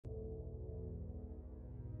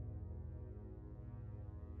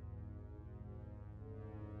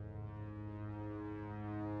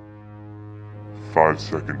5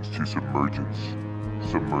 seconds to submergence.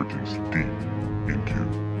 Submergence deep into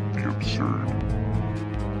the absurd.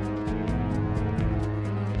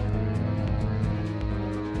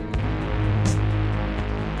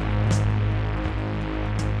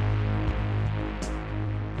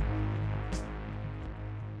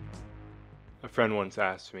 A friend once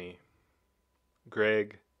asked me,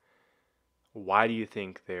 Greg, why do you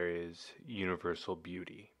think there is universal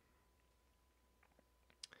beauty?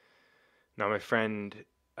 Now, my friend,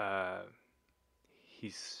 uh,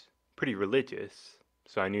 he's pretty religious,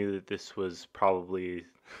 so I knew that this was probably,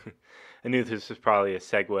 I knew this was probably a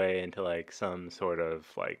segue into like some sort of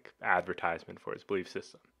like advertisement for his belief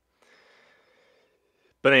system.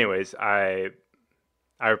 But anyways, I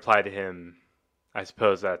replied to him, I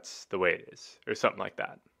suppose that's the way it is, or something like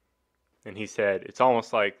that. And he said, it's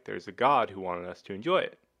almost like there's a God who wanted us to enjoy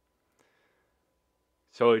it.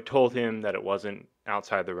 So I told him that it wasn't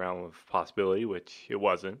outside the realm of possibility, which it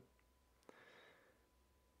wasn't.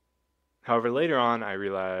 However, later on, I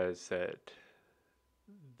realized that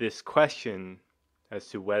this question as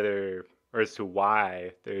to whether or as to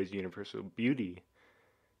why there is universal beauty,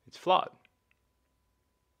 it's flawed.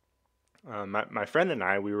 My friend and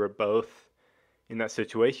I, we were both in that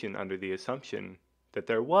situation under the assumption that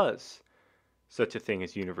there was such a thing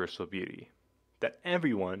as universal beauty, that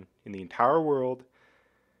everyone in the entire world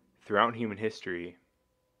throughout human history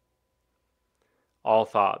all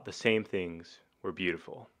thought the same things were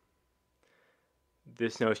beautiful.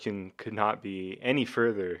 This notion could not be any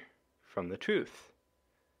further from the truth.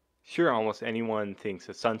 Sure, almost anyone thinks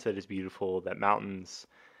a sunset is beautiful, that mountains,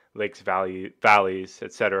 lakes, valleys,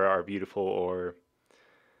 etc. are beautiful, or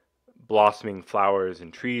blossoming flowers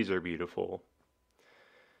and trees are beautiful.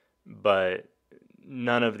 But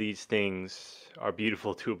none of these things are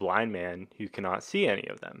beautiful to a blind man who cannot see any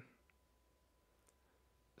of them.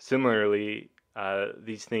 Similarly,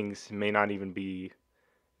 these things may not even be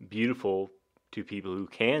beautiful to people who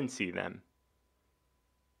can see them.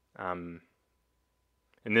 And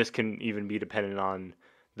this can even be dependent on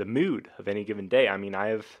the mood of any given day. I mean,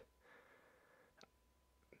 I've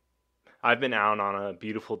been out on a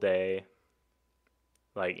beautiful day,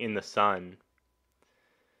 like in the sun.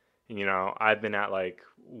 And, you know, I've been at like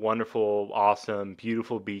wonderful, awesome,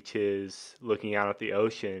 beautiful beaches, looking out at the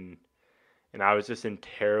ocean, and I was just in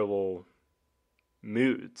terrible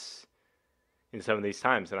moods in some of these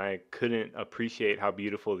times, and I couldn't appreciate how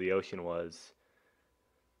beautiful the ocean was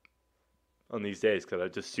on these days because I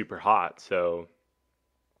was just super hot. So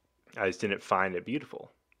I just didn't find it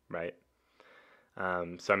beautiful, right?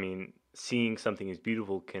 So I mean, seeing something as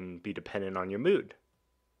beautiful can be dependent on your mood.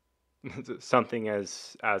 Something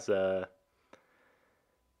as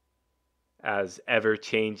ever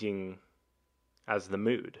changing as the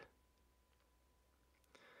mood.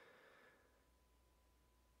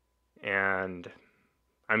 And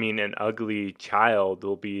I mean, an ugly child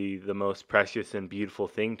will be the most precious and beautiful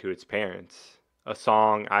thing to its parents. A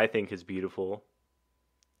song I think is beautiful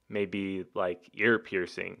may be like ear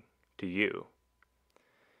piercing to you.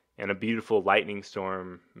 And a beautiful lightning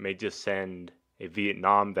storm may just send a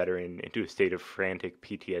Vietnam veteran into a state of frantic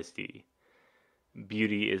PTSD.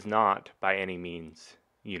 Beauty is not, by any means,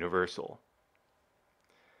 universal.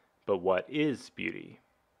 But what is beauty?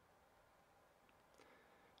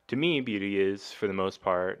 To me, beauty is, for the most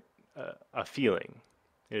part, a feeling.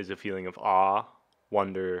 It is a feeling of awe,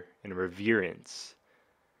 wonder, and reverence.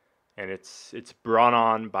 And it's brought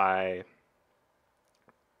on by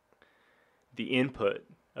the input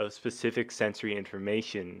of specific sensory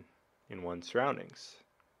information in one's surroundings.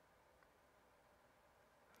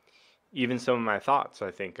 Even some of my thoughts,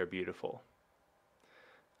 I think, are beautiful.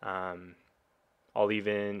 I'll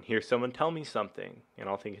even hear someone tell me something, and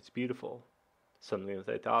I'll think it's beautiful. Something that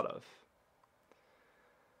I thought of.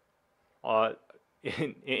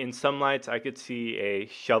 In some lights, I could see a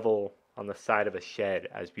shovel on the side of a shed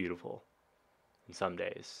as beautiful in some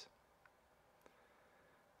days.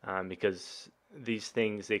 Because these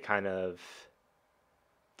things, they kind of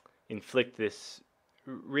inflict this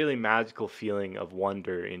really magical feeling of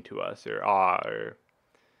wonder into us, or awe, or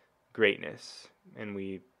greatness. And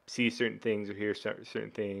we see certain things, or hear certain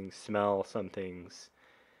things, smell some things,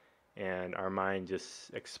 and our mind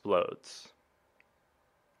just explodes.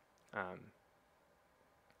 And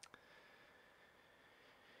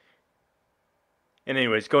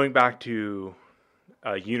anyways, going back to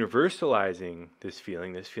universalizing this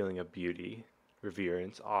feeling of beauty,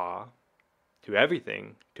 reverence, awe, to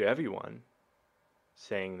everything, to everyone,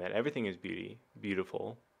 saying that everything is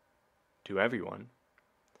beautiful to everyone,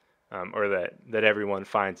 or that everyone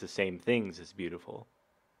finds the same things as beautiful.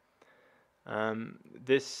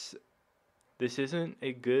 This this isn't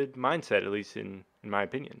a good mindset, at least in my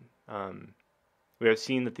opinion. We have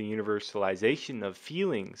seen that the universalization of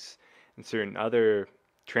feelings and certain other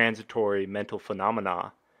transitory mental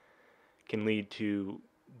phenomena can lead to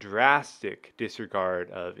drastic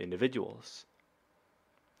disregard of individuals.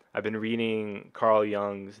 I've been reading Carl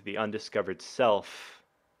Jung's The Undiscovered Self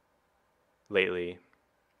lately,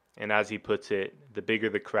 and as he puts it, the bigger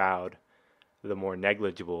the crowd, the more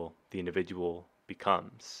negligible the individual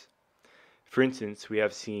becomes. For instance, we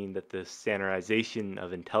have seen that the standardization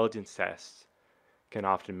of intelligence tests can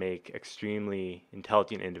often make extremely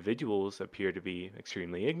intelligent individuals appear to be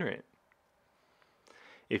extremely ignorant.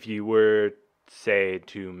 If you were, say,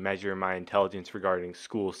 to measure my intelligence regarding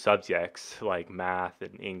school subjects like math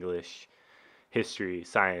and English, history,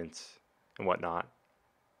 science, and whatnot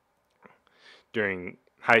during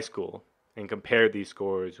high school and compare these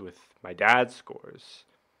scores with my dad's scores,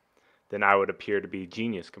 then I would appear to be a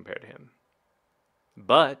genius compared to him.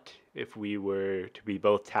 But if we were to be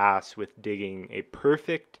both tasked with digging a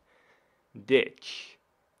perfect ditch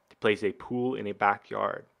to place a pool in a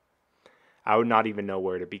backyard, I would not even know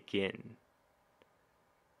where to begin.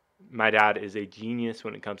 My dad is a genius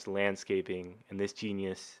when it comes to landscaping, and this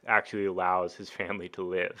genius actually allows his family to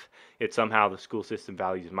live. Yet somehow the school system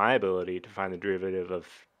values my ability to find the derivative of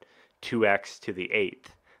 2x to the 8th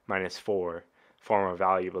minus 4 far more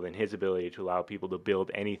valuable than his ability to allow people to build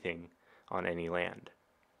anything on any land.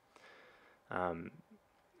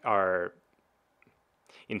 Our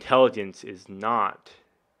intelligence is not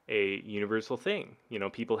a universal thing.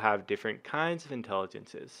 People have different kinds of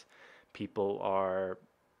intelligences. People are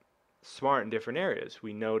smart in different areas.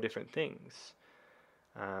 We know different things.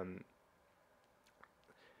 A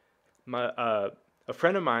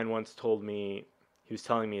friend of mine once told me, he was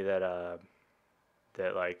telling me that I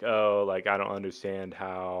don't understand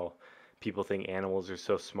how people think animals are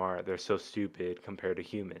so smart. They're so stupid compared to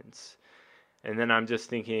humans. And then I'm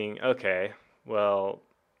just thinking, okay, well,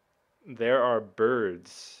 there are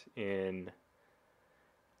birds in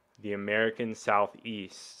the American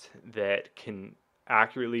Southeast that can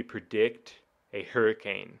accurately predict a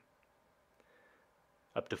hurricane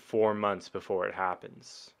up to 4 months before it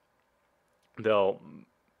happens. I don't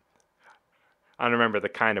remember the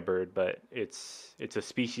kind of bird, but it's a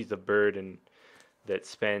species of bird that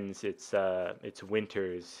spends its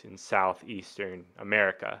winters in southeastern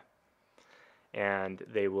America, and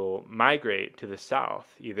they will migrate to the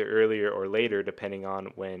south either earlier or later depending on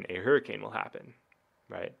when a hurricane will happen,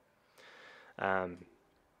 right?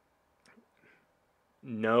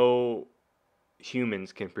 No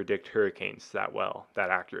humans can predict hurricanes that well, that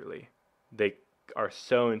accurately. They are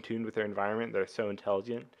so in tune with their environment, they're so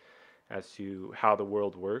intelligent as to how the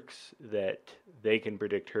world works that they can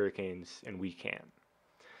predict hurricanes and we can't.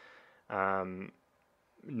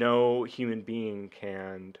 No human being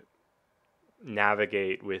can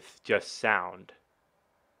navigate with just sound.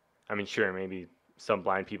 I mean, sure, maybe some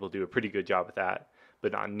blind people do a pretty good job with that,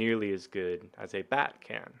 but not nearly as good as a bat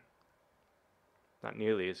can. Not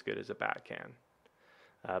nearly as good as a bat can.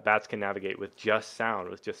 Bats can navigate with just sound,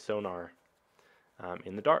 with just sonar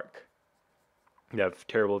in the dark. They have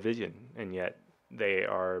terrible vision, and yet they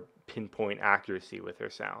are pinpoint accuracy with their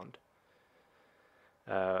sound.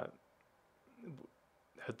 The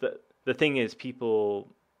thing is, people,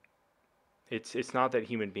 it's not that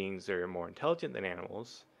human beings are more intelligent than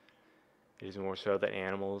animals. It is more so that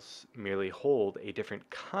animals merely hold a different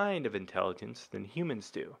kind of intelligence than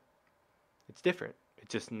humans do. It's different.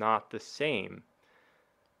 It's just not the same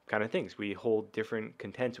kind of things. We hold different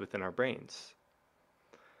contents within our brains.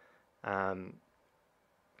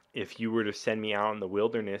 If you were to send me out in the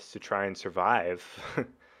wilderness to try and survive,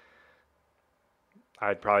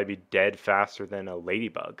 I'd probably be dead faster than a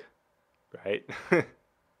ladybug, right? And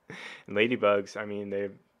ladybugs, I mean, they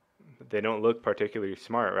don't look particularly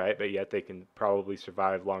smart, right? But yet they can probably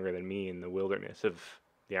survive longer than me in the wilderness of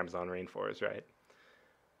the Amazon rainforest, right?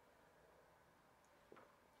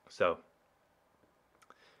 So,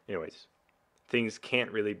 anyways, things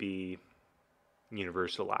can't really be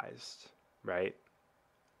universalized, right?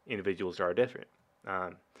 Individuals are different.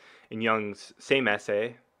 In Jung's same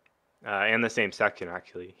essay, and the same section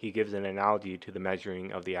actually, he gives an analogy to the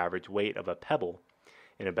measuring of the average weight of a pebble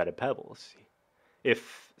in a bed of pebbles.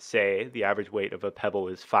 If, say, the average weight of a pebble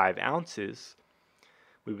is 5 ounces,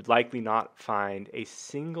 we would likely not find a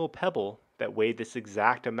single pebble that weighed this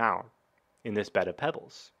exact amount in this bed of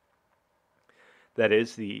pebbles. That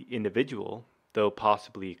is, the individual, though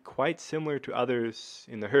possibly quite similar to others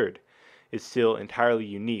in the herd, is still entirely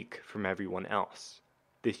unique from everyone else.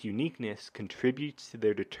 This uniqueness contributes to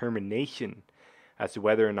their determination as to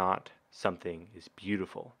whether or not something is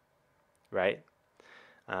beautiful. right?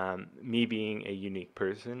 Me being a unique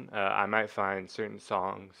person, I might find certain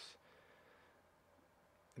songs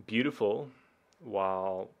beautiful,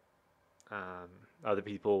 while um, other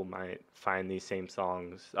people might find these same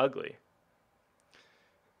songs ugly.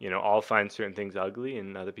 I'll find certain things ugly,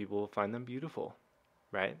 and other people will find them beautiful,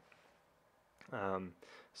 right? Um,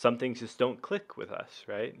 some things just don't click with us,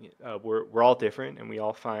 right? We're all different, and we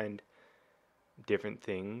all find different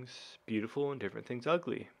things beautiful and different things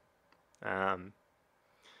ugly. Um,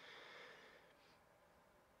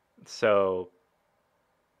 so,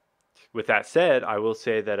 with that said, I will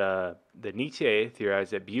say that the Nietzsche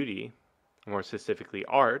theorized that beauty, more specifically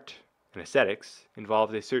art and aesthetics,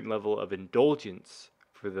 involves a certain level of indulgence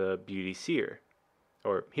for the beauty seer,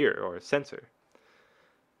 or hearer, or censor.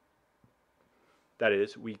 That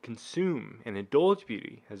is, we consume and indulge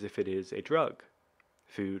beauty as if it is a drug,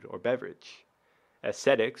 food, or beverage.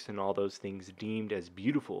 Aesthetics and all those things deemed as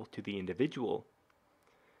beautiful to the individual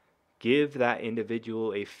give that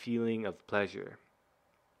individual a feeling of pleasure.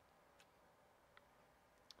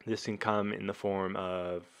 This can come in the form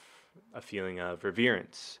of a feeling of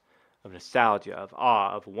reverence, of nostalgia, of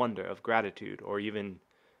awe, of wonder, of gratitude, or even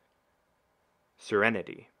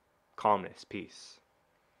serenity, calmness, peace.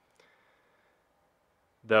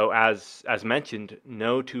 Though, as mentioned,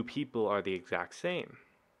 no two people are the exact same.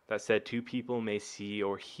 That said, two people may see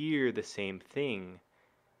or hear the same thing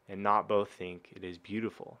and not both think it is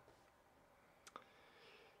beautiful.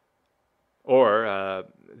 Or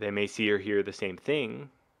they may see or hear the same thing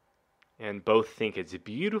and both think it's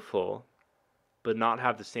beautiful, but not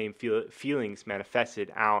have the same feelings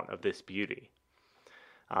manifested out of this beauty.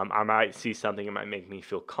 I might see something that might make me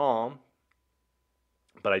feel calm,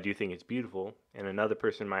 but I do think it's beautiful, and another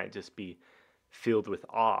person might just be filled with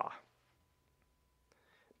awe,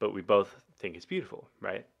 but we both think it's beautiful,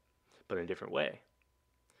 right? But in a different way.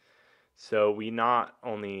 So we not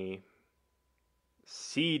only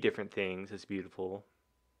see different things as beautiful,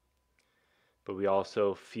 but we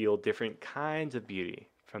also feel different kinds of beauty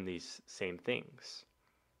from these same things.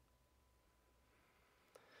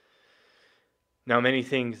 Now, many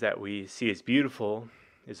things that we see as beautiful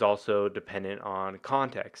is also dependent on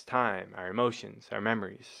context, time, our emotions, our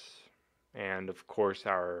memories, and of course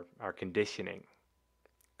our conditioning.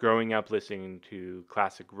 Growing up listening to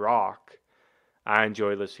classic rock, I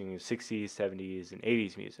enjoy listening to 60s, 70s, and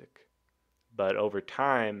 80s music. But over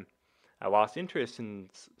time, I lost interest in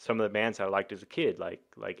some of the bands I liked as a kid, like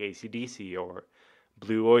AC/DC or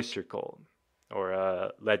Blue Oyster Cult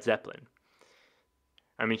or Led Zeppelin.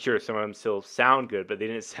 I mean, sure, some of them still sound good, but they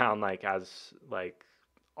didn't sound as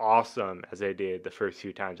awesome as they did the first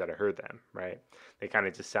few times that I heard them, right? They kind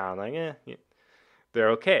of just sound like,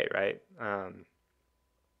 they're okay, right?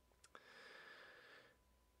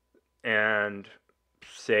 And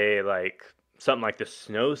say like something like the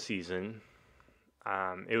Snow Season,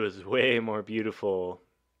 it was way more beautiful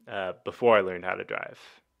before I learned how to drive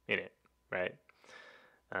in it, right?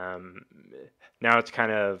 Um, Now it's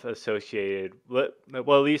kind of associated, well, at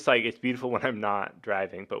least like it's beautiful when I'm not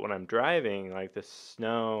driving, but when I'm driving, like the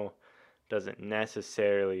snow doesn't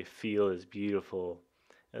necessarily feel as beautiful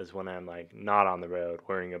as when I'm like not on the road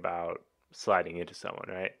worrying about sliding into someone,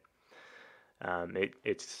 right?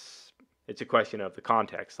 It's a question of the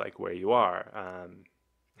context, like where you are,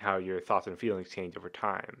 how your thoughts and feelings change over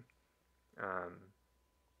time. Um,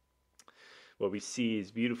 what we see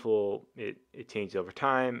is beautiful. It changes over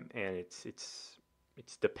time, and it's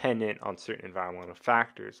dependent on certain environmental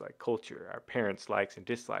factors like culture, our parents' likes and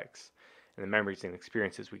dislikes, and the memories and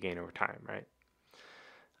experiences we gain over time, right?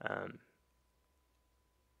 Um,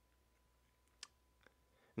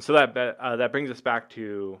 and so that brings us back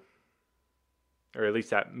to, or at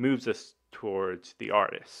least that moves us towards the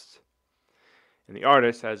artist. And the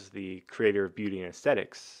artist, as the creator of beauty and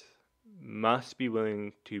aesthetics, must be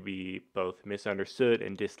willing to be both misunderstood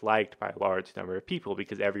and disliked by a large number of people,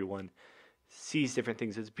 because everyone sees different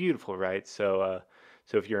things as beautiful, right? So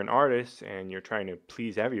if you're an artist and you're trying to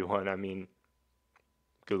please everyone, I mean,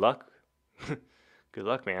 good luck. Good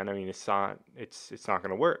luck, man. I mean, it's not going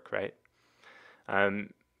to work, right? Um,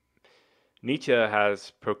 Nietzsche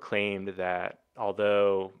has proclaimed that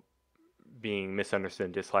although being misunderstood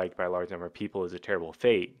and disliked by a large number of people is a terrible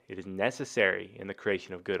fate, it is necessary in the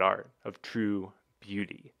creation of good art, of true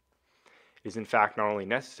beauty. It is in fact not only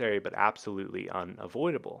necessary, but absolutely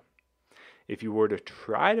unavoidable. If you were to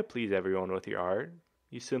try to please everyone with your art,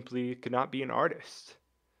 you simply could not be an artist.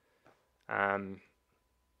 You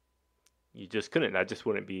just couldn't. That just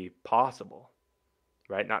wouldn't be possible,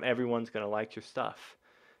 right? Not everyone's going to like your stuff.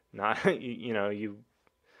 Not, you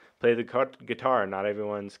play the guitar, not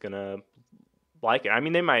everyone's going to like it. I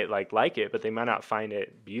mean, they might like it, but they might not find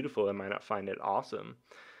it beautiful. They might not find it awesome,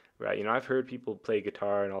 right? I've heard people play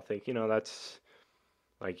guitar, and I'll think, that's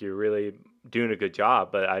like you're really doing a good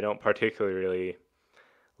job, but I don't particularly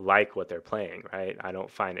like what they're playing, right? I don't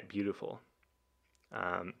find it beautiful.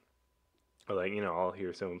 Um, or like, I'll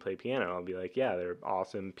hear someone play piano, I'll be like, yeah, they're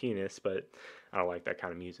awesome pianists, but I don't like that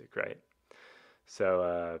kind of music, right?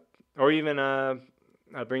 So, or even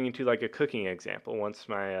I'll bring you to like a cooking example. Once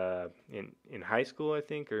in high school, I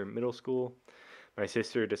think, or middle school, my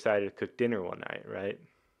sister decided to cook dinner one night, right?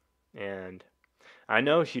 And I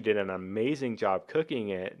know she did an amazing job cooking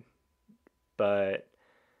it, but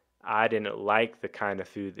I didn't like the kind of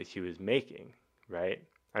food that she was making, right?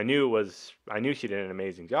 I knew she did an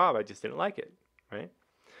amazing job. I just didn't like it, right?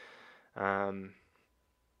 Um,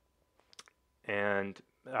 and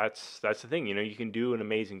that's the thing. You can do an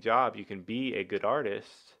amazing job. You can be a good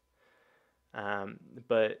artist,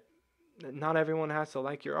 but not everyone has to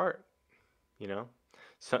like your art. You know,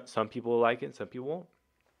 some people will like it, some people won't.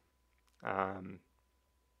 Um,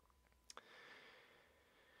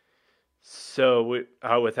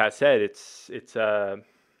 with that said, it's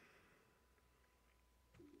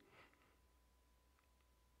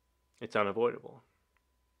unavoidable,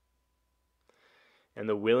 and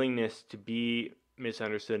the willingness to be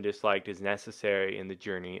misunderstood and disliked is necessary in the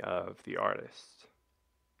journey of the artist.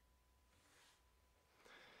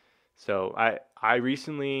 So I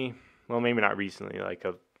recently, well, maybe not recently, like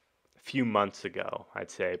a few months ago, I'd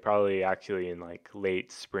say, probably actually in like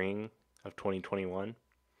late spring of 2021,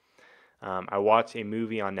 I watched a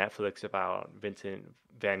movie on Netflix about Vincent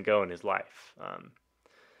van Gogh and his life.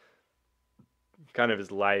 Kind of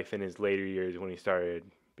his life in his later years when he started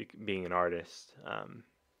being an artist.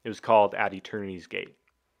 It was called At Eternity's Gate.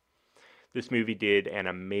 This movie did an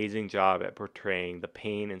amazing job at portraying the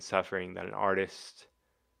pain and suffering that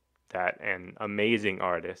an amazing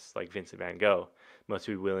artist like Vincent van Gogh must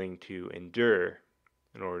be willing to endure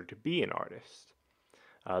in order to be an artist.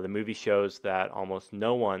 The movie shows that almost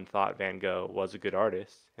no one thought Van Gogh was a good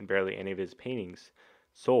artist, and barely any of his paintings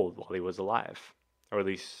sold while he was alive, or at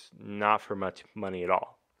least not for much money at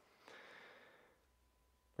all.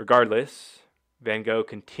 Regardless, Van Gogh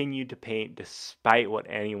continued to paint despite what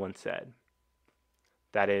anyone said.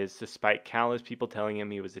 That is, despite countless people telling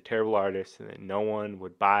him he was a terrible artist and that no one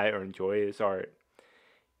would buy or enjoy his art,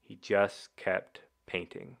 he just kept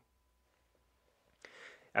painting.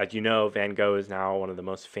 As you know, Van Gogh is now one of the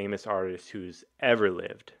most famous artists who's ever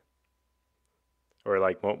lived. Or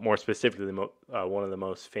like more specifically, one of the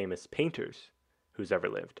most famous painters who's ever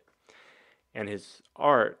lived. And his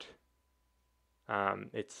art,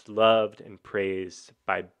 it's loved and praised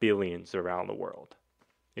by billions around the world.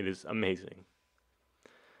 It is amazing.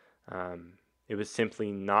 It was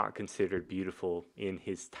simply not considered beautiful in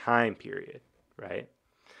his time period, right?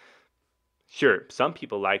 Sure, some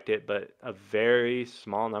people liked it, but a very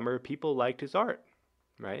small number of people liked his art,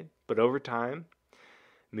 right? But over time,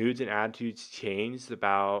 moods and attitudes changed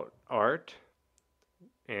about art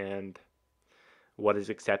and what is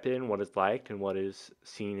accepted and what is liked and what is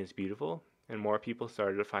seen as beautiful, and more people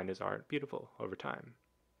started to find his art beautiful over time.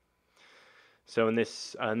 So in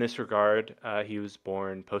this regard, he was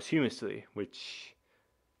born posthumously, which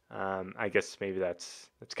I guess maybe that's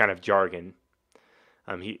kind of jargon.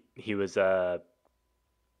 He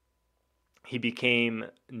became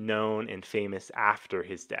known and famous after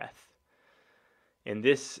his death. And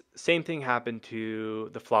this same thing happened to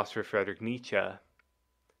the philosopher Friedrich Nietzsche.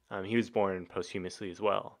 He was born posthumously as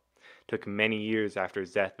well. It took many years after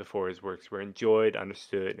his death before his works were enjoyed,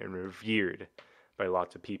 understood, and revered by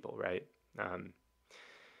lots of people, right?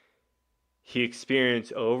 He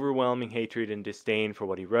experienced overwhelming hatred and disdain for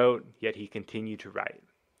what he wrote, yet he continued to write.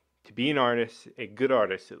 To be an artist, a good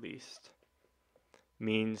artist at least,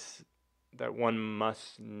 means that one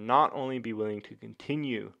must not only be willing to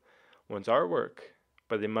continue one's artwork,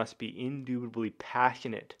 but they must be indubitably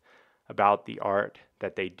passionate about the art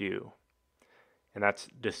that they do. And that's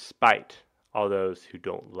despite all those who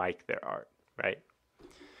don't like their art, right?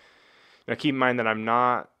 Now keep in mind that I'm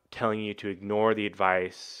not telling you to ignore the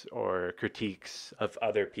advice or critiques of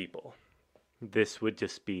other people. This would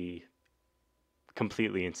just be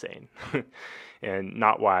completely insane and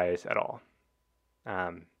not wise at all.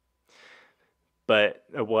 But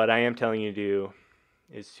what I am telling you to do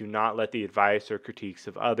is to not let the advice or critiques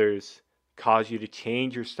of others cause you to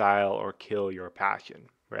change your style or kill your passion,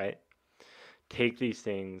 right? Take these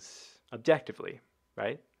things objectively,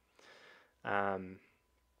 right?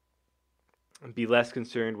 Be less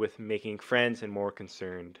concerned with making friends and more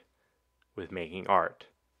concerned with making art,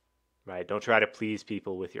 right? Don't try to please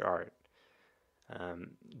people with your art.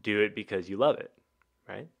 Do it because you love it,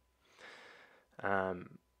 right? Um,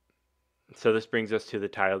 so this brings us to the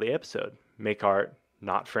title of the episode: Make Art,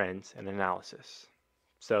 Not Friends, and Analysis.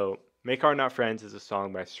 So, Make Art, Not Friends is a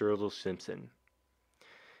song by Sturgill Simpson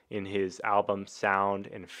in his album Sound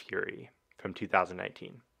and Fury from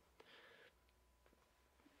 2019.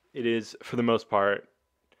 It is, for the most part,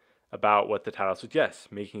 about what the title suggests: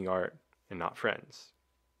 making art and not friends.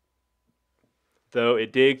 Though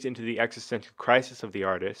it digs into the existential crisis of the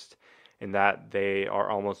artist in that they are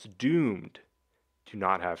almost doomed to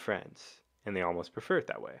not have friends, and they almost prefer it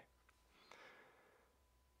that way.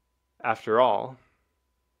 After all,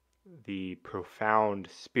 the profound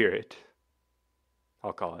spirit,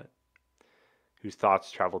 I'll call it, whose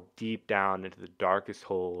thoughts travel deep down into the darkest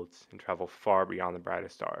holds and travel far beyond the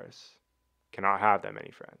brightest stars, cannot have that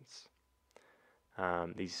many friends.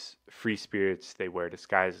 These free spirits, they wear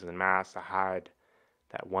disguises and masks to hide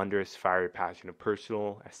that wondrous, fiery passion of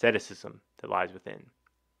personal asceticism that lies within.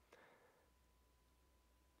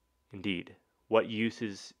 Indeed, what use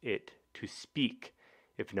is it to speak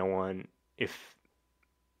if no one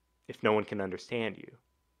can understand you,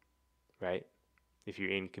 right? If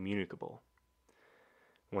you're incommunicable.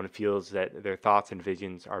 One feels that their thoughts and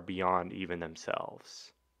visions are beyond even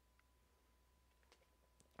themselves.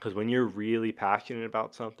 Because when you're really passionate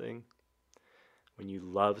about something, when you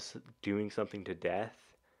love doing something to death,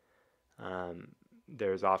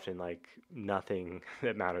 there's often like nothing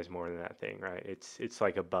that matters more than that thing, right? It's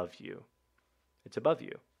like above you. It's above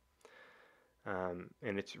you. And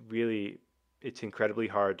it's incredibly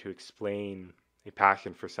hard to explain a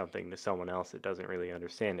passion for something to someone else that doesn't really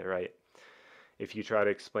understand it, right? If you try to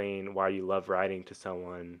explain why you love writing to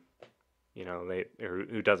someone,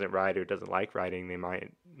 who doesn't write or doesn't like writing, they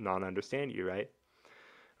might not understand you, right?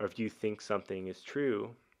 Or if you think something is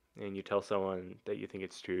true and you tell someone that you think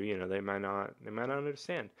it's true, they might not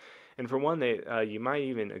understand. And for one, you might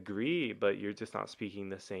even agree, but you're just not speaking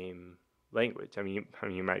the same language.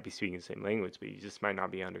 You might be speaking the same language, but you just might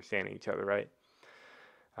not be understanding each other, right?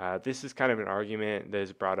 This is kind of an argument that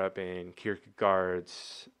is brought up in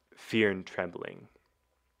Kierkegaard's Fear and Trembling,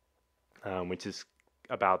 which is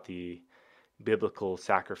about the biblical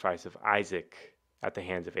sacrifice of Isaac at the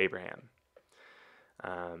hands of Abraham.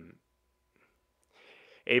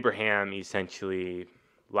 Abraham essentially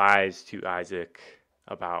lies to Isaac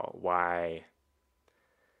about why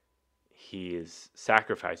he is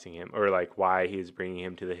sacrificing him, or like why he is bringing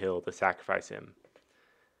him to the hill to sacrifice him,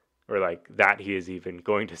 or like that he is even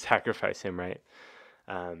going to sacrifice him, right?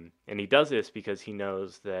 And he does this because he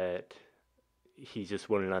knows that he just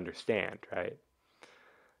wouldn't understand, right?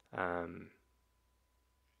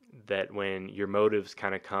 That when your motives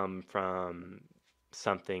kind of come from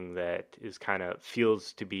something that is kind of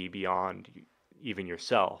feels to be beyond even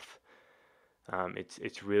yourself,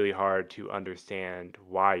 it's really hard to understand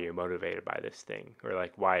why you're motivated by this thing, or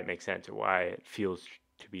like why it makes sense, or why it feels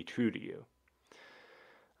to be true to you.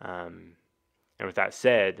 And with that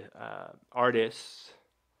said, artists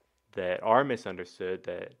that are misunderstood,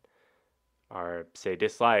 that are, say,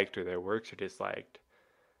 disliked, or their works are disliked,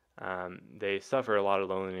 they suffer a lot of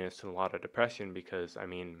loneliness and a lot of depression because,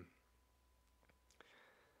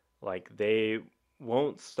 like, they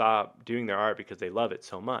won't stop doing their art because they love it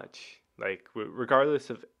so much. Like, regardless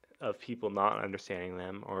of people not understanding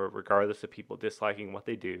them, or regardless of people disliking what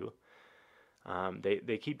they do,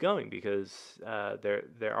 they keep going because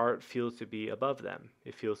their art feels to be above them.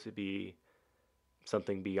 It feels to be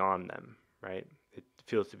something beyond them, right? It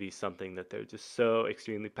feels to be something that they're just so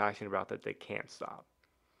extremely passionate about that they can't stop.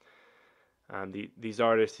 These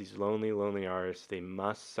artists, these lonely artists, they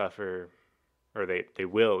must suffer, or they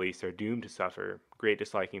will at least, are doomed to suffer great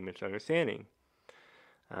disliking, misunderstanding.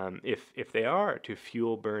 If they are to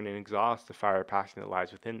fuel, burn, and exhaust the fire of passion that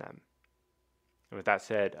lies within them. And with that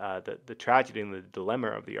said, the tragedy and the dilemma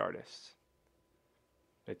of the artist,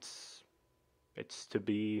 it's to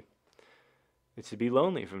be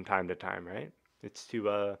lonely from time to time, right? It's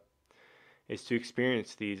to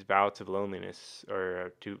experience these bouts of loneliness,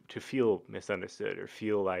 or to feel misunderstood, or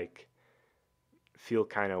feel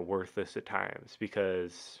kind of worthless at times,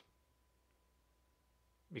 because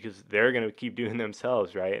they're going to keep doing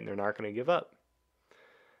themselves, right? And they're not going to give up.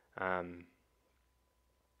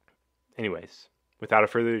 Anyways, without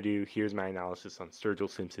further ado, here's my analysis on Sturgill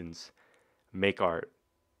Simpson's Make Art,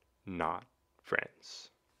 Not Friends.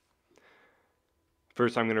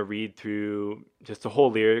 First, I'm going to read through just the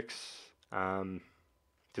whole lyrics,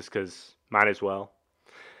 just because might as well.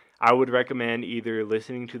 I would recommend either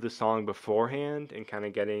listening to the song beforehand and kind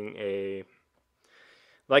of getting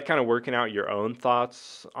kind of working out your own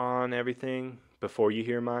thoughts on everything before you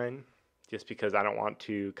hear mine, just because I don't want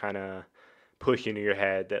to kind of push into your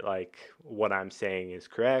head that like what I'm saying is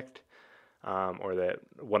correct, or that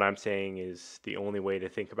what I'm saying is the only way to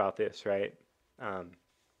think about this, right? Um,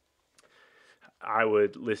 I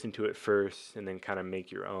would listen to it first and then kind of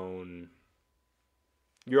make your own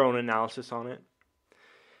analysis on it,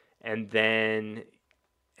 and then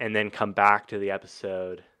come back to the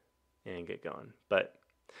episode and get going. But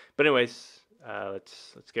anyways,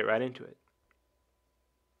 let's get right into it.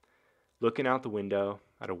 Looking out the window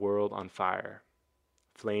at a world on fire,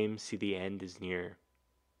 flames see the end is near.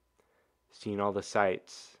 Seen all the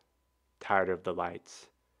sights, tired of the lights,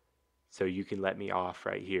 so you can let me off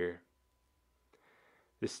right here.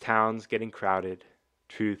 This town's getting crowded,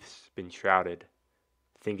 truth's been shrouded.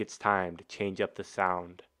 Think it's time to change up the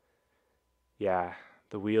sound. Yeah,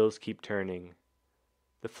 the wheels keep turning,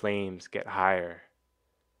 the flames get higher.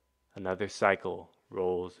 Another cycle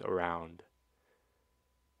rolls around.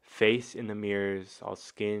 Face in the mirrors, all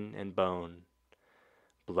skin and bone,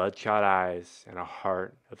 bloodshot eyes and a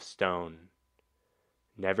heart of stone.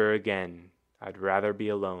 Never again, I'd rather be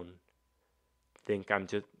alone. Think I'm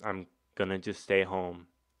gonna just stay home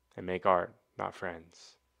and make art, not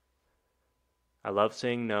friends. I love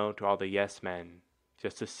saying no to all the yes men,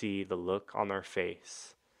 just to see the look on their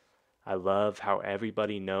face. I love how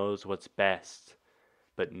everybody knows what's best,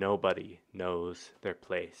 but nobody knows their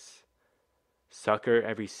place. Sucker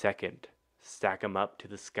every second, stack 'em up to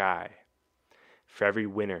the sky. For every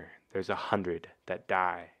winner, there's 100 that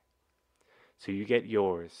die. So you get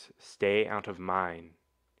yours, stay out of mine.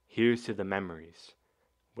 Here's to the memories.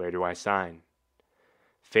 Where do I sign?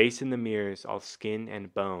 Face in the mirrors, all skin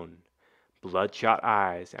and bone, bloodshot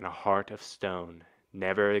eyes and a heart of stone.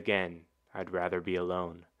 Never again, I'd rather be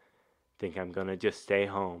alone. Think I'm gonna just stay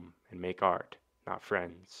home and make art, not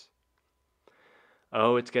friends.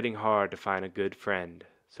 Oh, it's getting hard to find a good friend,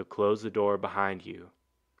 so close the door behind you.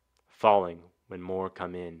 Falling when more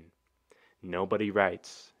come in. Nobody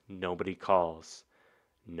writes, nobody calls,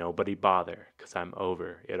 nobody bother, 'cause I'm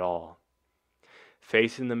over it all.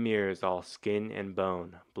 Face in the mirrors, all skin and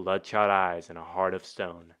bone, bloodshot eyes and a heart of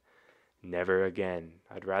stone. Never again,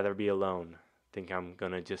 I'd rather be alone. Think I'm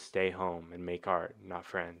gonna just stay home and make art, not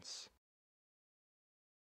friends.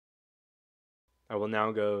 I will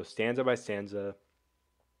now go stanza by stanza,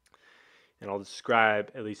 and I'll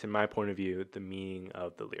describe, at least in my point of view, the meaning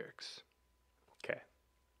of the lyrics. Okay.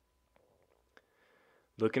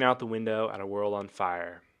 Looking out the window at a world on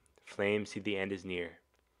fire, flames see the end is near.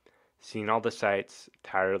 Seen all the sights,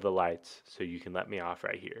 tired of the lights, so you can let me off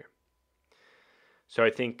right here. So I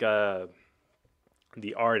think the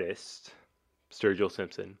artist, Sturgill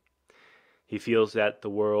Simpson, he feels that the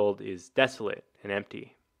world is desolate and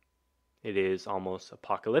empty. It is almost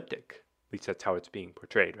apocalyptic. At least that's how it's being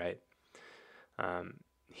portrayed, right?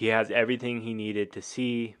 He has everything he needed to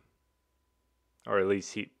see, or at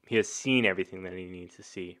least he has seen everything that he needs to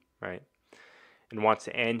see, right? And wants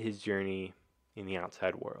to end his journey in the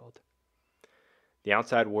outside world. The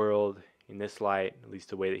outside world, in this light, at least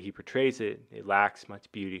the way that he portrays it, it lacks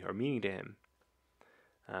much beauty or meaning to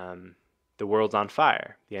him. The world's on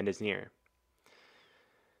fire. The end is near.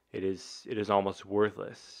 It is almost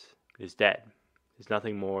worthless. It is dead. It is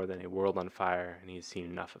nothing more than a world on fire, and he has seen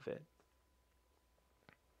enough of it.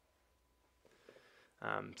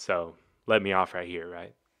 So let me off right here,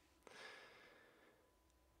 right?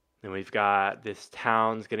 Then we've got this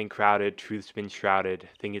town's getting crowded, truth's been shrouded.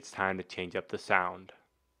 Think it's time to change up the sound.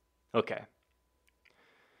 Okay.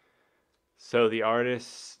 So the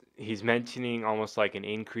artist, he's mentioning almost like an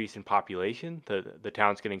increase in population. The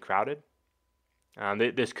town's getting crowded.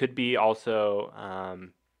 This could be also,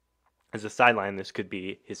 as a sideline, this could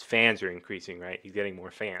be his fans are increasing, right? He's getting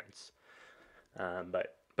more fans.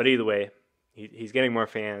 But either way, he's getting more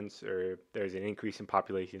fans, or there's an increase in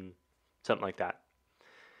population, something like that.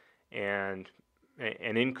 And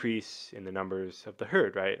an increase in the numbers of the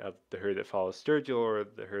herd, right? Of the herd that follows Sturgill, or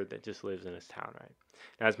the herd that just lives in his town, right?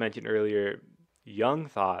 And as mentioned earlier, Jung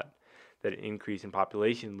thought that an increase in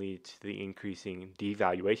population leads to the increasing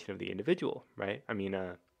devaluation of the individual, right? I mean,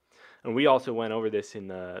 and we also went over this in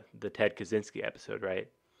the Ted Kaczynski episode, right?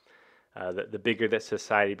 The bigger that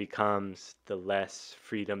society becomes, the less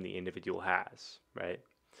freedom the individual has, right?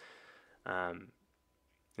 And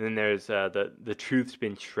then there's the truth's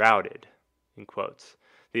been shrouded, in quotes.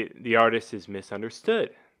 The artist is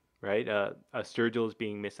misunderstood, right? Sturgill is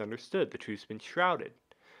being misunderstood. The truth's been shrouded.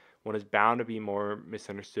 One is bound to be more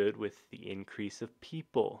misunderstood with the increase of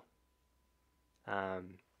people.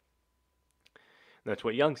 That's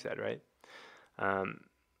what Jung said, right? I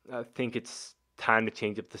think it's time to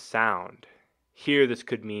change up the sound. here this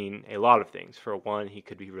could mean a lot of things. For one, he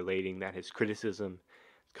could be relating that his criticism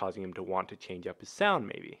is causing him to want to change up his sound,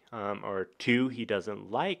 maybe. Or two, he doesn't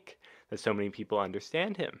like that so many people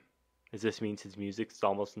understand him, as this means his music is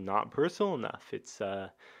almost not personal enough. It's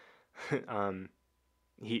um,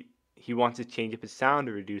 he wants to change up his sound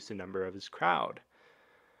to reduce the number of his crowd.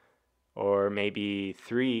 Or maybe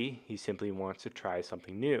three, he simply wants to try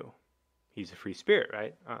something new. He's a free spirit,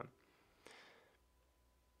 right?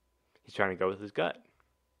 He's trying to go with his gut.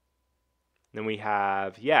 Then we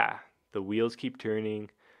have, the wheels keep turning,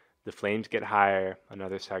 the flames get higher,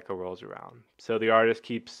 another cycle rolls around. So the artist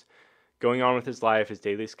keeps going on with his life, his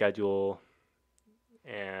daily schedule,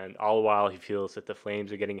 and all the while he feels that the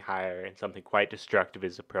flames are getting higher and something quite destructive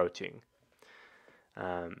is approaching.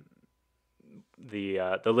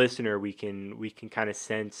 The listener, we can kind of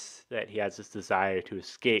sense that he has this desire to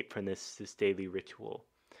escape from this daily ritual.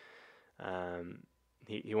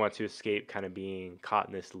 He wants to escape kind of being caught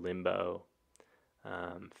in this limbo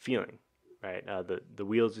feeling, right? The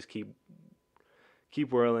wheels just keep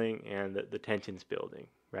whirling and the tension's building,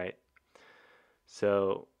 right?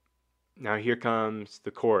 So now here comes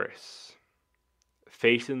the chorus.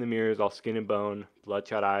 Face in the mirror is all skin and bone,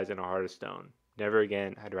 bloodshot eyes and a heart of stone. Never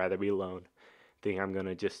again, I'd rather be alone. Think I'm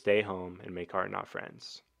gonna just stay home and make art, not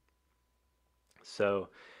friends. So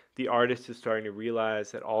the artist is starting to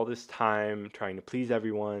realize that all this time trying to please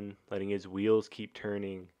everyone, letting his wheels keep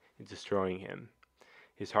turning, is destroying him.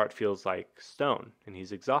 His heart feels like stone and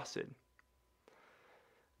he's exhausted.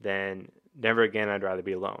 Then never again I'd rather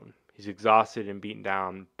be alone. He's exhausted and beaten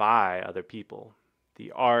down by other people.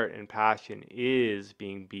 The art and passion is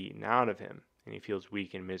being beaten out of him and he feels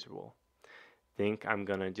weak and miserable. Think I'm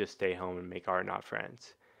gonna just stay home and make art, not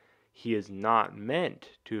friends. He is not meant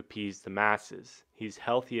to appease the masses. He's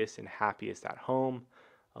healthiest and happiest at home,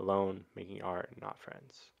 alone, making art, not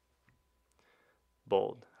friends.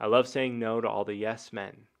 Bold. I love saying no to all the yes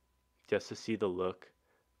men, just to see the look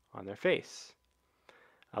on their face.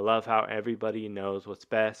 I love how everybody knows what's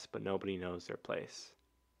best, but nobody knows their place.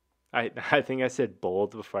 I think I said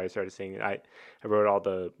bold before I started saying it. I wrote all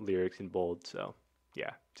the lyrics in bold, so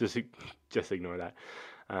yeah, just ignore that.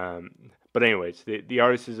 But anyways, the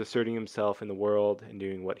artist is asserting himself in the world and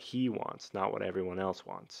doing what he wants, not what everyone else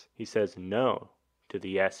wants. He says no to the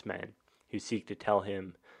yes men who seek to tell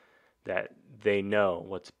him that they know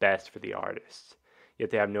what's best for the artist, yet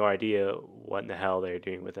they have no idea what in the hell they're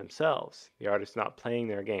doing with themselves. The artist's not playing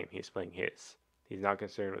their game, he's playing his. He's not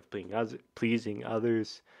concerned with pleasing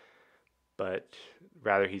others, but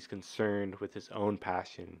rather he's concerned with his own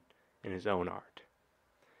passion and his own art.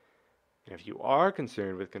 And if you are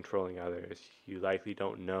concerned with controlling others, you likely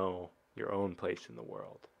don't know your own place in the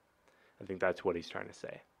world. I think that's what he's trying to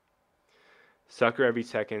say. Sucker every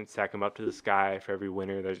second, stack 'em up to the sky. For every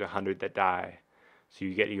winner, there's 100 that die. So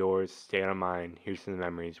you get yours, stay on mine. Here's some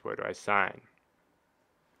memories, where do I sign?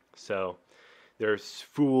 So there's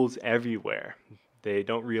fools everywhere. They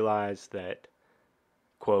don't realize that,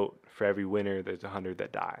 quote, for every winner, there's 100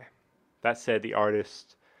 that die. That said, the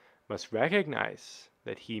artist must recognize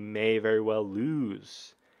that he may very well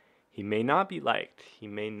lose. He may not be liked. He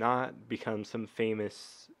may not become some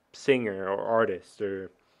famous singer or artist or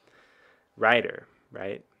writer,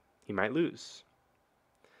 right? He might lose.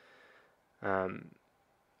 To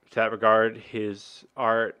that regard, his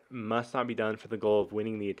art must not be done for the goal of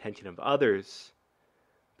winning the attention of others,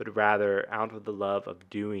 but rather out of the love of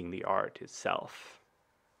doing the art itself.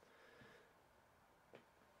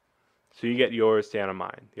 So you get yours, stay on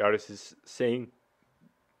mine. The artist is saying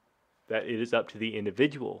that it is up to the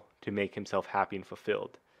individual to make himself happy and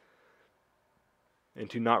fulfilled, and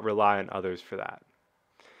to not rely on others for that.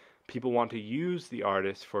 People want to use the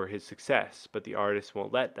artist for his success, but the artist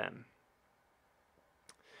won't let them.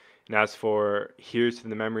 And as for here's to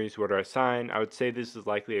the memories, where do I sign? I would say this is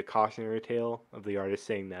likely a cautionary tale of the artist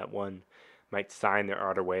saying that one might sign their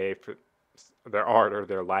art away for their art or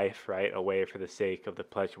their life, right, away for the sake of the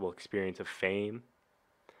pleasurable experience of fame.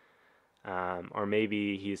 Or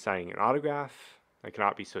maybe he's signing an autograph. I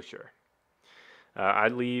cannot be so sure.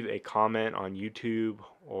 I'd leave a comment on YouTube,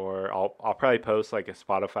 or I'll probably post like a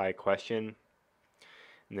Spotify question,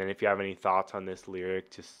 and then if you have any thoughts on this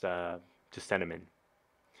lyric, just send them in.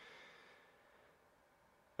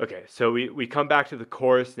 Okay, so we come back to the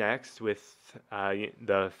chorus next with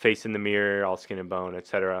the face in the mirror, all skin and bone,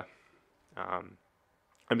 etc. I'm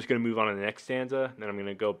just going to move on to the next stanza, and then I'm going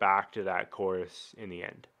to go back to that chorus in the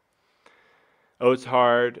end. Oh, it's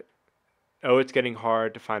hard. Oh, it's getting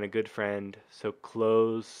hard to find a good friend, so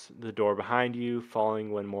close the door behind you,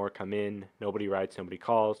 falling when more come in. Nobody writes, nobody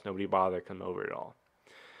calls, nobody bother come over at all.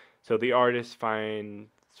 So the artist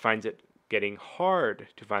finds it getting hard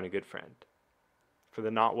to find a good friend. For the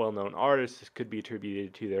not well-known artists, this could be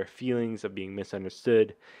attributed to their feelings of being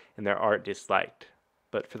misunderstood and their art disliked.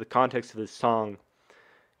 But for the context of this song,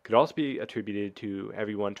 it could also be attributed to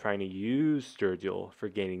everyone trying to use Sturgill for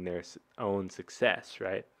gaining their own success,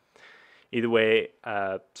 right? Either way,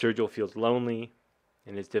 Sturgill feels lonely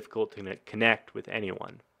and it's difficult to connect with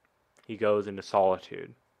anyone. He goes into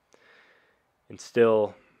solitude. And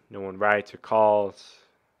still, no one writes or calls.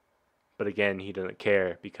 But again, he doesn't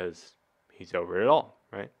care because he's over it all,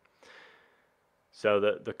 right? So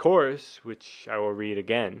the chorus, which I will read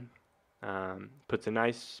again, puts a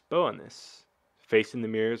nice bow on this. Face in the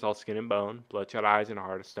mirror is all skin and bone, bloodshot eyes and a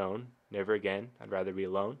heart of stone. Never again, I'd rather be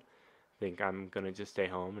alone. Think I'm gonna just stay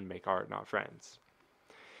home and make art, not friends.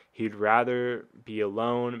 He'd rather be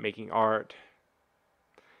alone making art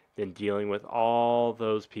than dealing with all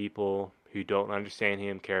those people who don't understand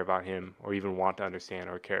him, care about him, or even want to understand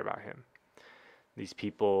or care about him. These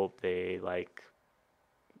people, they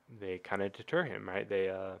kind of deter him, right?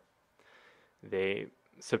 They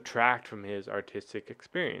subtract from his artistic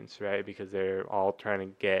experience, right? Because they're all trying to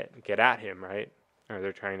get at him, right? Or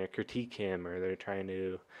they're trying to critique him, or they're trying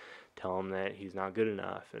to tell him that he's not good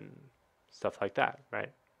enough and stuff like that,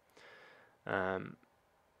 right? And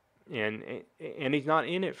he's not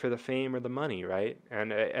in it for the fame or the money, right?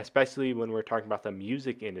 And especially when we're talking about the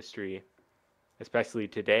music industry, especially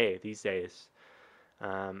today, these days,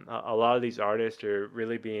 a lot of these artists are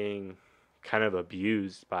really being kind of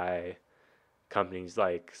abused by companies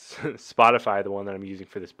like Spotify, the one that I'm using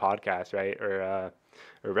for this podcast, right? Or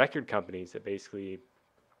record companies that basically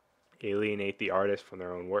alienate the artist from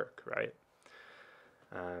their own work, right?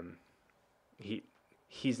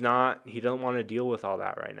 He doesn't want to deal with all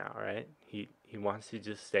that right now, right? He wants to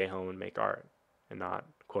just stay home and make art and not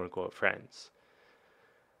quote unquote friends.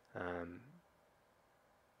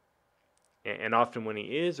 And often when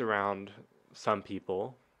he is around some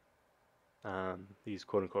people, these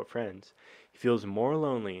quote unquote friends, he feels more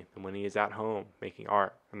lonely than when he is at home making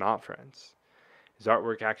art and not friends. His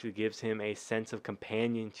artwork actually gives him a sense of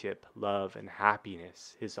companionship, love, and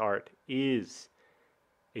happiness. His art is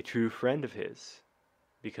a true friend of his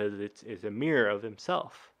because it's a mirror of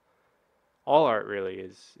himself. All art really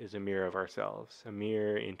is a mirror of ourselves, a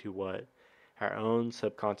mirror into what our own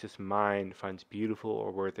subconscious mind finds beautiful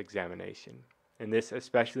or worth examination. And this,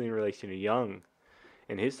 especially in relation to Jung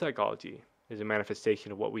and his psychology, is a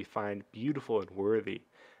manifestation of what we find beautiful and worthy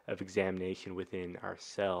of examination within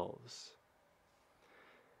ourselves.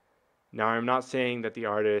 Now, I'm not saying that the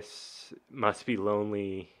artists must be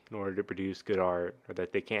lonely in order to produce good art or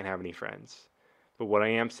that they can't have any friends. But what I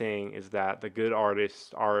am saying is that the good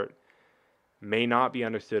artist's art may not be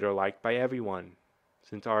understood or liked by everyone,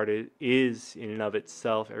 since art is in and of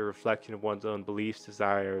itself a reflection of one's own beliefs,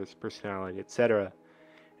 desires, personality, etc.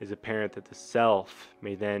 It is apparent that the self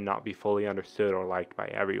may then not be fully understood or liked by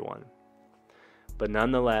everyone. But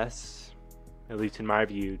nonetheless, at least in my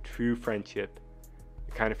view, true friendship,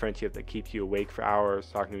 the kind of friendship that keeps you awake for hours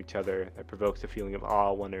talking to each other, that provokes a feeling of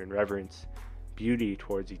awe, wonder, and reverence, beauty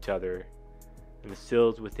towards each other, and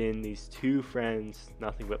instills within these two friends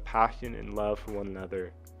nothing but passion and love for one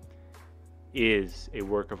another, is a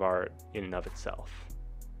work of art in and of itself.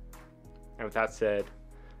 And with that said,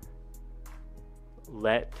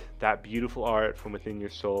 let that beautiful art from within your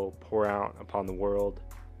soul pour out upon the world.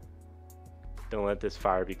 Don't let this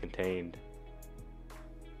fire be contained.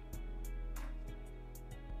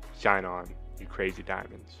 Shine on, you crazy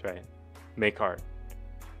diamonds, right? Make art,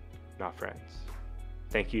 not friends.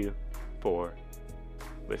 Thank you for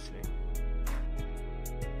listening.